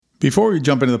Before we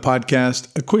jump into the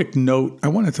podcast, a quick note. I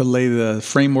wanted to lay the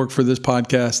framework for this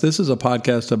podcast. This is a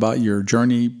podcast about your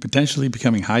journey potentially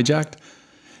becoming hijacked.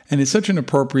 And it's such an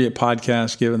appropriate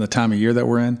podcast given the time of year that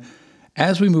we're in.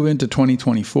 As we move into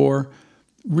 2024,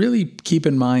 really keep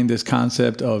in mind this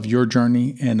concept of your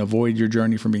journey and avoid your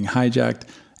journey from being hijacked.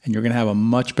 And you're going to have a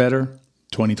much better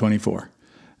 2024.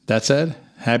 That said,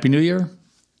 Happy New Year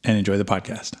and enjoy the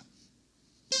podcast.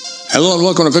 Hello and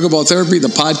welcome to Pickleball Therapy, the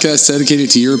podcast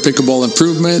dedicated to your pickleball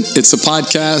improvement. It's a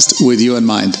podcast with you in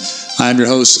mind. I'm your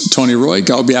host, Tony Roy. I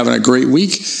hope you're having a great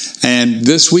week. And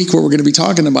this week, what we're going to be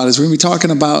talking about is we're going to be talking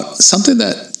about something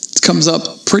that comes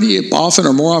up pretty often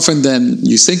or more often than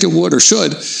you think it would or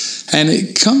should. And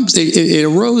it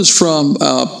arose from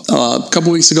a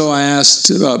couple weeks ago. I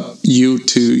asked you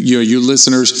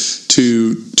listeners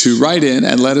to write in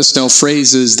and let us know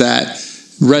phrases that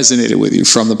resonated with you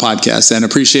from the podcast, and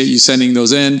appreciate you sending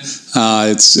those in.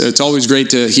 It's always great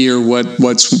to hear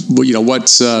what's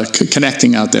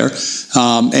connecting out there,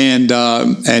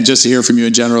 and just to hear from you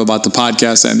in general about the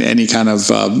podcast and any kind of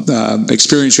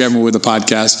experience you're having with the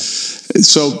podcast.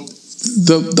 So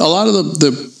a lot of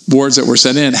the words that were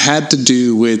sent in had to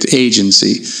do with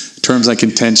agency, terms like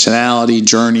intentionality,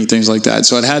 journey, things like that.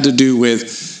 So it had to do with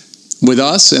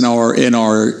us and our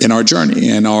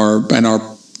journey and our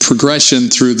progression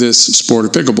through this sport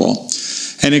of pickleball.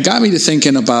 And it got me to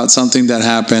thinking about something that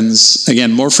happens,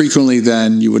 again, more frequently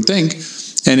than you would think.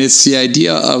 And it's the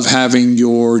idea of having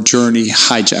your journey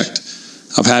hijacked,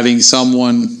 of having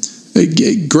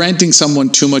granting someone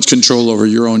too much control over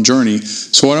your own journey.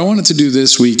 So what I wanted to do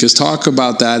this week is talk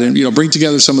about that and, bring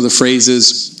together some of the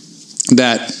phrases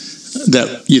that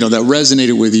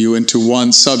resonated with you into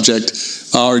one subject,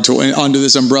 under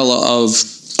this umbrella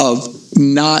of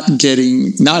not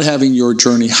having your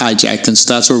journey hijacked. And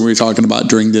so that's what we're talking about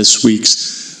during this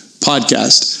week's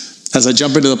podcast. As I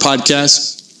jump into the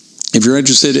podcast, if you're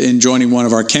interested in joining one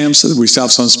of our camps, we still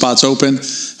have some spots open.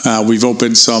 We've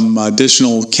opened some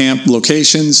additional camp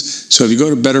locations. So if you go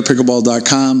to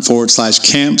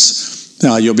betterpickleball.com/camps,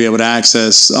 you'll be able to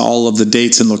access all of the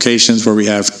dates and locations where we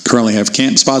currently have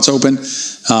camp spots open.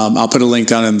 I'll put a link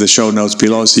down in the show notes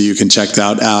below so you can check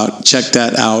that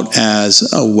out as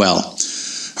well.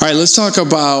 All right, let's talk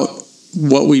about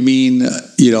what we mean,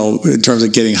 in terms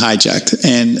of getting hijacked.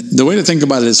 And the way to think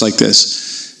about it is like this.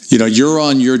 You're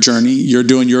on your journey. You're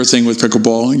doing your thing with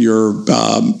pickleball. You're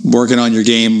working on your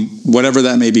game, whatever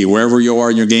that may be, wherever you are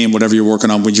in your game, whatever you're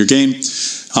working on with your game.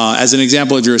 As an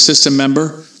example, if you're a system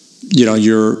member,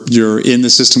 you're in the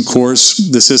system course.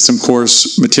 The system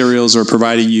course materials are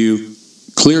providing you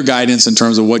clear guidance in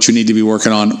terms of what you need to be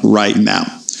working on right now.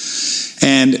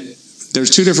 And there's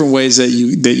two different ways that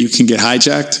you can get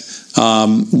hijacked.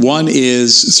 One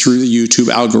is through the YouTube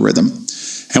algorithm.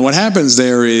 And what happens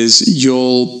there is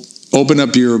you'll open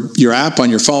up your app on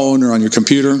your phone or on your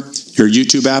computer, your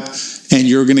YouTube app, and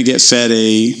you're going to get fed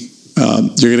a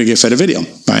video.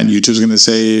 Right? And YouTube's going to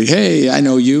say, "Hey, I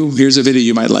know you. Here's a video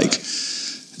you might like."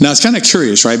 Now, it's kind of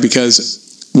curious, right? Because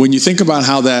when you think about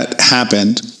how that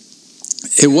happened,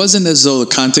 it wasn't as though the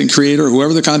content creator,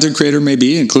 whoever the content creator may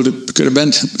be, could have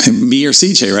been me or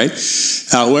CJ, right?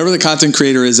 Whoever the content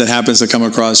creator is that happens to come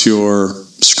across your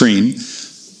screen,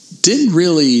 didn't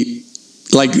really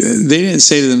they didn't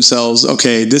say to themselves,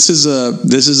 "Okay, this is a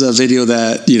video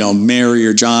that Mary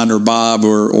or John or Bob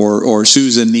or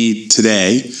Susan need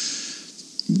today."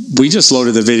 We just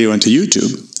loaded the video into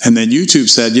YouTube, and then YouTube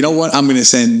said, "You know what? I'm going to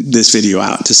send this video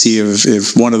out to see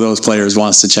if one of those players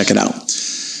wants to check it out."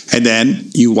 And then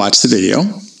you watch the video,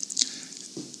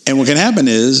 and what can happen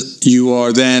is you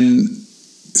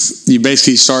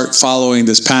basically start following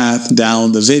this path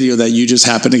down the video that you just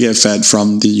happen to get fed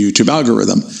from the YouTube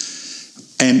algorithm.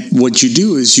 And what you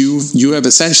do is you have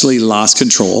essentially lost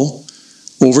control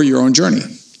over your own journey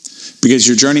because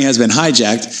your journey has been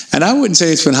hijacked. And I wouldn't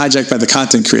say it's been hijacked by the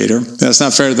content creator. That's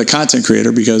not fair to the content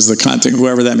creator because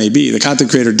whoever that may be, the content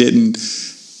creator didn't,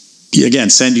 again,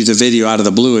 send you the video out of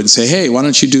the blue and say, "Hey, why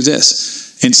don't you do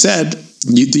this?" Instead,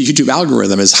 the YouTube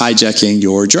algorithm is hijacking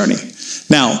your journey.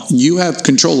 Now, you have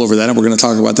control over that, and we're going to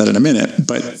talk about that in a minute.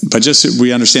 But just so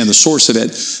we understand the source of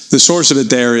it, the source of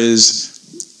it there is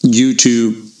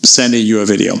YouTube sending you a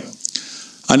video.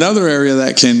 Another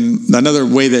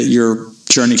way that your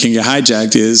journey can get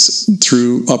hijacked is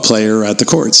through a player at the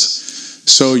courts.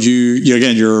 So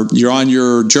you're on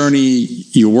your journey,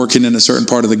 you're working in a certain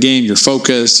part of the game, you're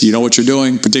focused, you know what you're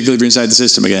doing, particularly if you're inside the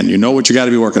system again, you know what you got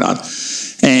to be working on.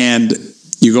 And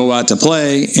you go out to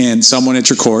play and someone at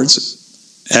your courts,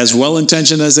 as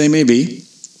well-intentioned as they may be,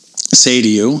 say to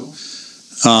you,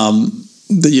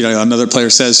 another player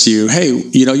says to you, "Hey,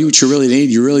 what you really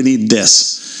need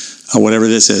this." whatever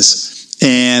this is.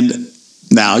 And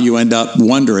now you end up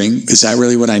wondering, is that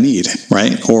really what I need,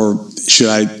 right? Or should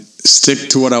I stick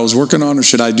to what I was working on, or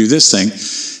should I do this thing?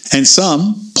 And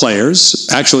some players,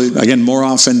 actually, again, more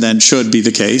often than should be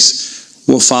the case,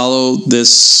 will follow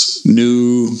this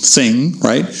new thing,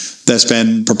 right, that's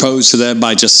been proposed to them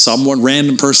by just someone,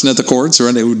 random person at the courts,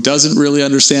 or who doesn't really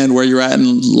understand where you're at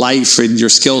in life and your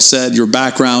skill set, your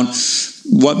background,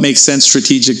 what makes sense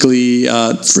strategically,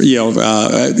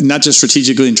 not just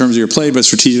strategically in terms of your play, but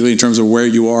strategically in terms of where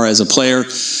you are as a player.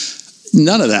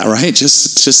 None of that, right?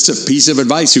 Just a piece of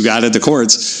advice you got at the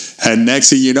courts, and next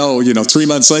thing you know, 3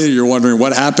 months later, you're wondering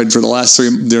what happened for the last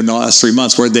 3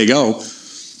 months. Where'd they go?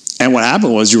 And what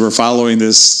happened was you were following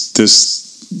this.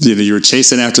 You were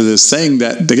chasing after this thing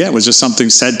that, again, was just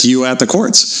something said to you at the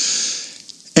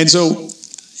courts. And so,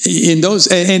 in those,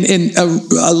 and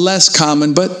a less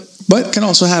common, but can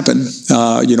also happen.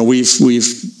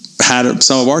 We've had,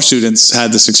 some of our students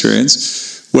had this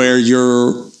experience where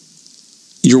you're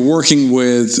working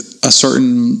with a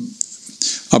certain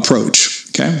approach,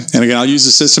 okay? And again, I'll use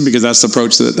the system because that's the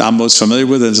approach that I'm most familiar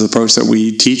with. It's the approach that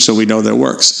we teach, so we know that it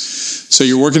works. So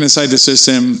you're working inside the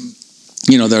system.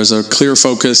 There's a clear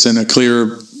focus and a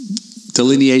clear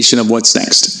delineation of what's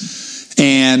next.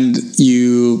 And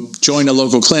you join a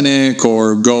local clinic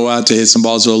or go out to hit some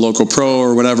balls with a local pro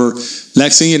or whatever.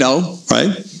 Next thing you know,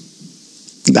 right,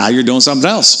 now you're doing something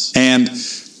else. And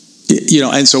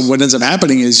so what ends up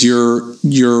happening is your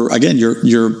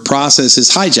process is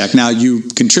hijacked. Now, you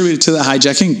contributed to the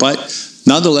hijacking, but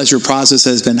nonetheless, your process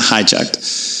has been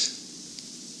hijacked.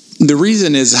 The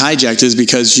reason is hijacked is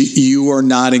because you are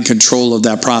not in control of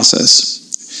that process.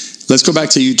 Let's go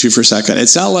back to YouTube for a second.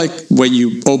 It's not like when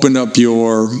you open up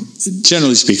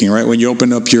generally speaking, right, when you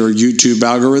open up your YouTube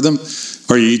algorithm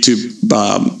or your YouTube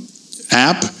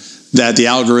app, that the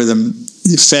algorithm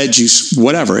fed you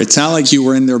whatever. It's not like you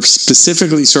were in there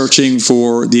specifically searching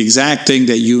for the exact thing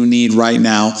that you need right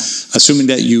now, assuming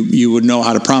that you would know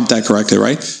how to prompt that correctly,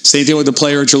 right? Same thing with the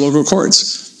player at your local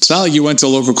courts. It's not like you went to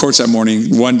local courts that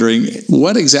morning wondering,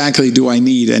 what exactly do I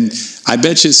need? And I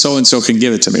bet you so-and-so can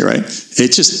give it to me, right?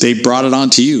 They brought it on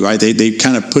to you, right? They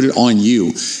kind of put it on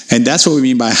you. And that's what we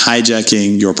mean by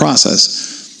hijacking your process.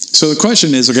 So the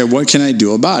question is, okay, what can I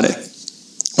do about it?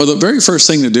 Well, the very first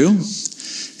thing to do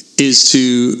is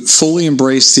to fully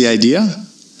embrace the idea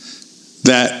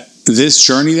that this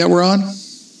journey that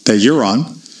you're on,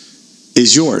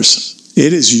 is yours.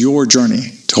 It is your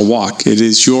journey to walk. It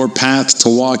is your path to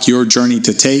walk, your journey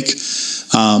to take.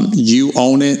 You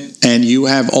own it, and you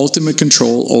have ultimate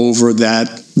control over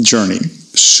that journey.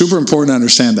 Super important to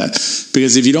understand that,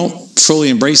 because if you don't fully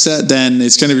embrace that, then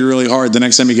it's going to be really hard the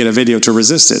next time you get a video to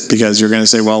resist it, because you're going to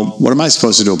say, well, what am I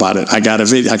supposed to do about it? I got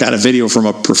a video from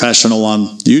a professional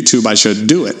on YouTube. I should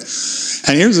do it.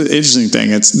 And here's the interesting thing.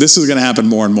 This is going to happen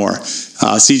more and more.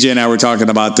 CJ and I were talking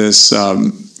about this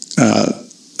earlier.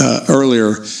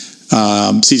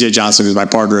 CJ Johnson, who's my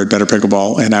partner at Better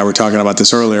Pickleball, and I were talking about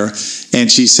this earlier. And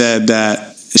she said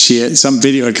that some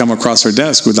video had come across her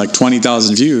desk with like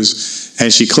 20,000 views,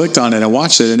 and she clicked on it and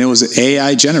watched it, and it was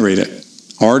AI generated,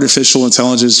 artificial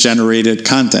intelligence generated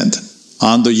content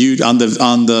on YouTube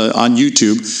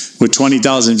with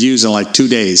 20,000 views in like 2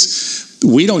 days.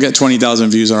 We don't get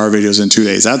 20,000 views on our videos in 2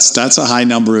 days. That's a high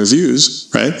number of views,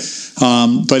 right?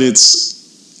 But it's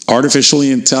artificial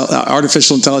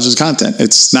intelligence content.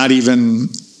 It's not even,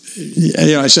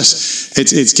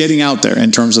 it's getting out there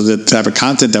in terms of the type of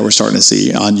content that we're starting to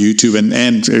see on YouTube and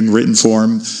in written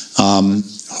form.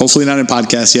 Hopefully not in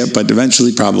podcasts yet, but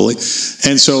eventually probably.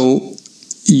 And so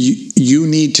you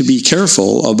need to be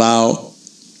careful about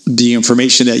the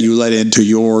information that you let into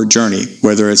your journey,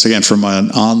 whether it's, again, from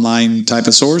an online type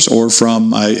of source or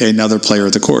from another player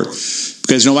at the court.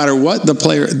 Because no matter what the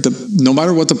player at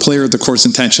the court's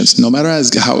intentions, no matter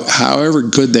however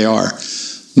good they are,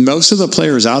 most of the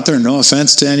players out there, no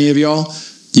offense to any of y'all,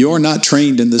 you're not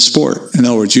trained in this sport. In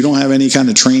other words, you don't have any kind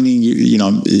of training.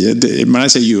 When I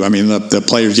say you, I mean the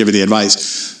players giving the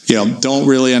advice. Don't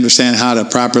really understand how to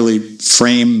properly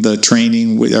frame the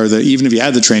training, even if you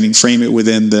had the training, frame it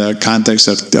within the context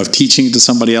of teaching to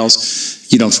somebody else,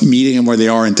 meeting them where they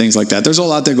are and things like that. There's a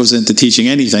lot that goes into teaching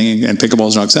anything, and pickleball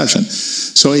is no exception.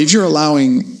 So if you're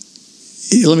allowing,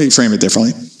 let me frame it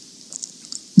differently.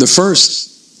 The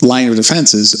first line of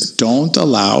defense is don't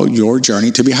allow your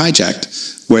journey to be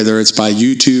hijacked, whether it's by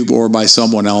YouTube or by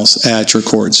someone else at your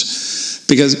courts.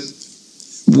 Because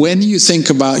when you think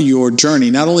about your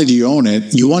journey, not only do you own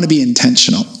it, you want to be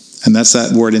intentional. And that's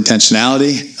that word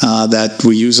intentionality that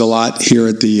we use a lot here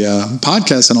at the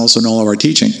podcast and also in all of our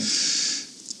teaching.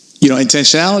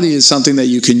 Intentionality is something that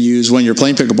you can use when you're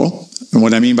playing pickleball. And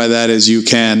what I mean by that is you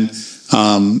can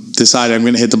decide I'm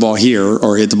going to hit the ball here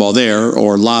or hit the ball there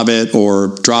or lob it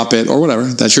or drop it or whatever.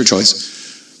 That's your choice.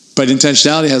 But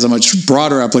intentionality has a much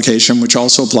broader application, which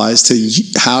also applies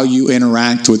to how you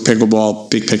interact with pickleball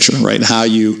big picture, right? How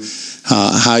you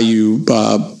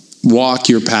walk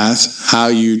your path, how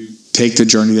you take the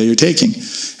journey that you're taking.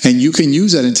 And you can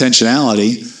use that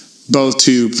intentionality both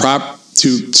to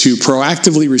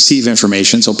proactively receive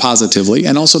information, so positively,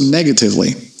 and also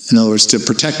negatively. In other words, to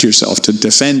protect yourself, to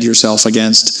defend yourself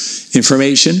against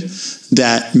information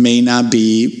that may not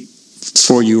be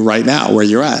for you right now, where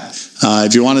you're at.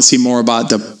 If you want to see more about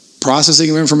the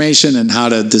processing of information and how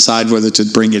to decide whether to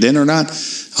bring it in or not,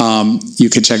 you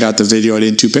can check out the video at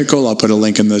Into Pickle. I'll put a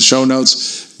link in the show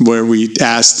notes where we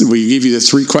give you the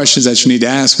 3 questions that you need to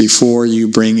ask before you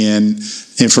bring in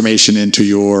information into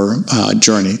your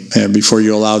journey and before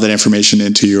you allow that information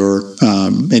into your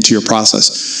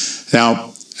process. Now,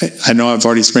 I know I've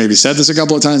already maybe said this a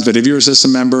couple of times, but if you're a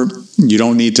system member, you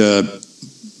don't need to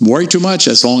worry too much.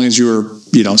 As long as you're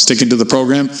sticking to the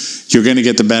program, you're going to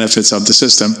get the benefits of the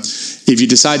system. If you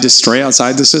decide to stray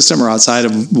outside the system or outside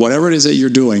of whatever it is that you're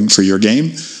doing for your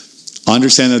game,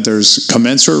 understand that there's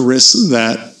commensurate risks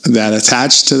that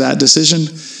attach to that decision,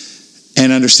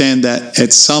 and understand that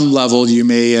at some level you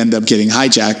may end up getting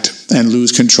hijacked and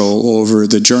lose control over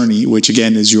the journey, which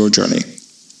again is your journey.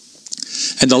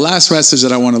 And the last message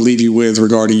that I want to leave you with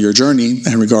regarding your journey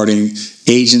and regarding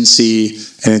agency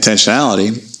and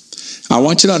intentionality, I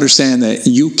want you to understand that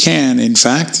you can, in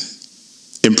fact,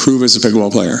 improve as a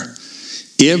pickleball player.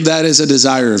 If that is a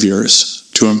desire of yours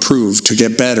to improve, to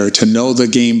get better, to know the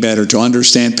game better, to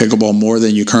understand pickleball more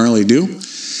than you currently do,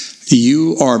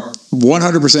 you are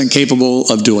 100% capable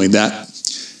of doing that.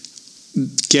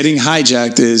 Getting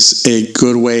hijacked is a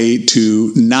good way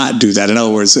to not do that. In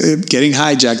other words, getting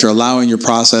hijacked or allowing your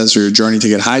process or your journey to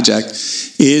get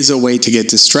hijacked is a way to get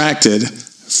distracted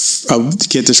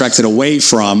away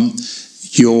from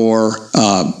your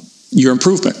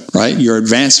improvement, right? Your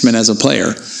advancement as a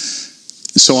player.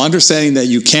 So understanding that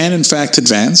you can, in fact,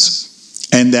 advance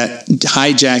and that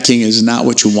hijacking is not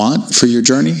what you want for your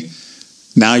journey,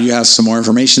 now you have some more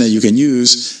information that you can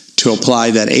use to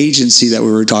apply that agency that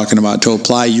we were talking about, to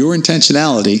apply your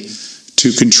intentionality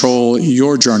to control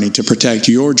your journey, to protect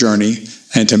your journey,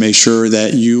 and to make sure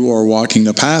that you are walking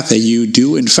the path that you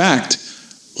do, in fact,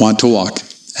 want to walk,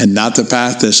 and not the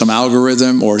path that some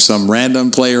algorithm or some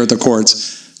random player at the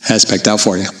courts has picked out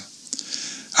for you.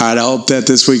 All right, I hope that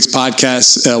this week's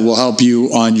podcast will help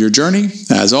you on your journey,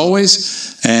 as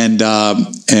always. And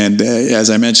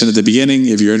as I mentioned at the beginning,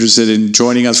 if you're interested in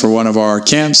joining us for one of our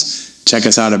camps, check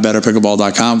us out at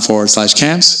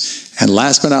betterpickleball.com/camps. And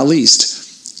last but not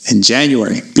least, in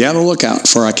January, be on the lookout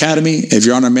for our Academy. If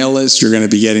you're on our mail list, you're going to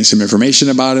be getting some information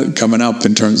about it coming up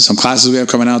in terms of some classes we have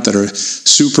coming out that are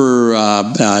super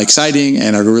exciting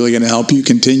and are really going to help you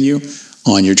continue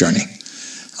on your journey.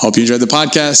 I hope you enjoyed the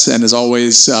podcast. And as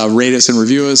always, rate us and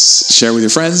review us. Share with your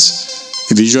friends.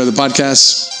 If you enjoy the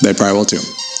podcast, they probably will too.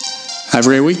 Have a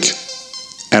great week,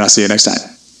 and I'll see you next time.